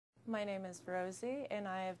My name is Rosie, and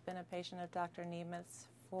I have been a patient of Dr. Nemeth's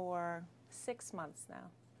for 6 months now.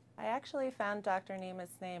 I actually found Dr.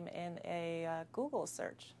 Nemeth's name in a Google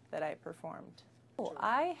search that I performed.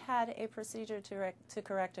 I had a procedure to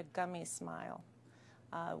correct a gummy smile,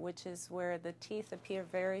 which is where the teeth appear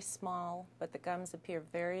very small, but the gums appear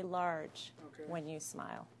very large when you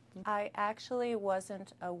smile. I actually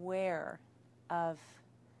wasn't aware of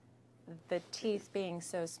the teeth being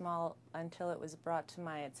so small until it was brought to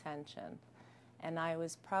my attention. And I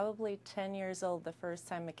was probably 10 years old the first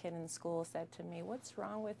time a kid in school said to me, "What's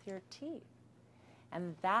wrong with your teeth?"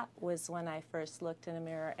 And that was when I first looked in a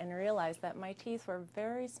mirror and realized that my teeth were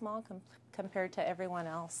very small compared to everyone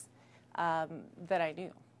else that I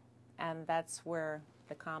knew. And that's where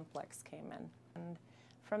the complex came in. And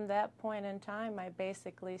from that point in time, I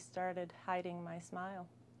basically started hiding my smile.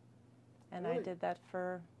 And Really? I did that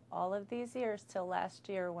for all of these years till last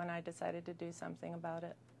year when I decided to do something about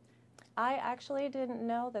it. I actually didn't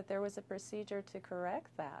know that there was a procedure to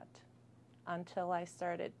correct that until I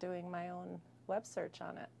started doing my own web search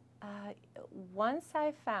on it. Once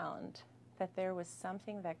I found that there was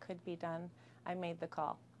something that could be done, I made the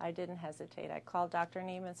call. I didn't hesitate. I called Dr.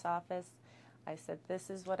 Nemeth's office. I said, "This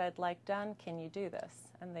is what I'd like done. Can you do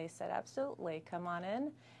this?" And they said, "Absolutely. Come on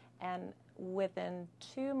in." And within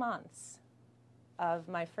 2 months of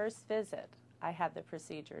my first visit, I had the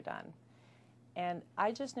procedure done. And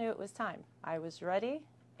I just knew it was time. I was ready,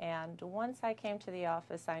 and once I came to the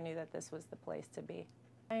office, I knew that this was the place to be.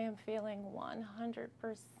 I am feeling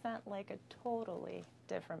 100% like a totally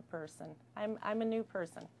different person. I'm a new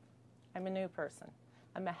person. I'm a new person.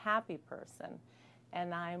 I'm a happy person,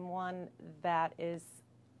 and I'm one that is,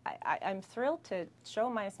 I'm thrilled to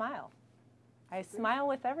show my smile. I smile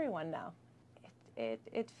with everyone now.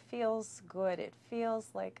 It feels good. It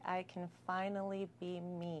feels like I can finally be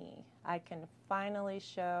me. I can finally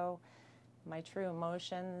show my true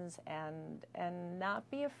emotions and not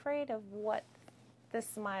be afraid of what this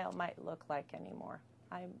smile might look like anymore.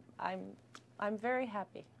 I'm very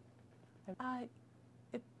happy.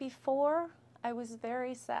 Before, I was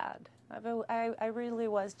very sad. I really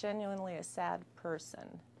was genuinely a sad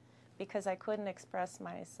person because I couldn't express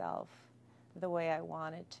myself the way I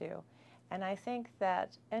wanted to. And I think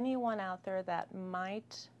that anyone out there that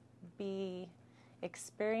might be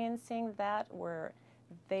experiencing that where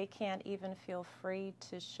they can't even feel free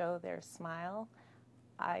to show their smile,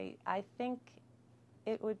 I think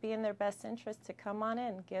it would be in their best interest to come on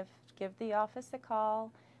in, give the office a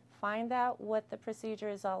call, find out what the procedure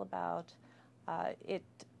is all about. It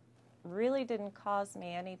really didn't cause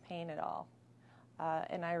me any pain at all,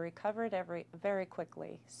 and I recovered very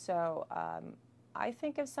quickly. So I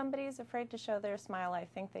think if somebody is afraid to show their smile, I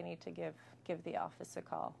think they need to give the office a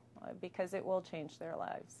call because it will change their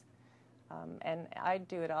lives. And I'd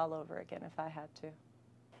do it all over again if I had to.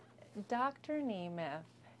 Dr. Nemeth,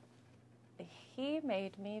 he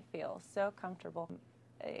made me feel so comfortable.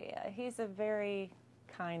 He's a very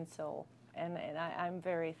kind soul, and I'm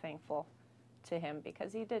very thankful to him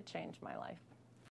because he did change my life.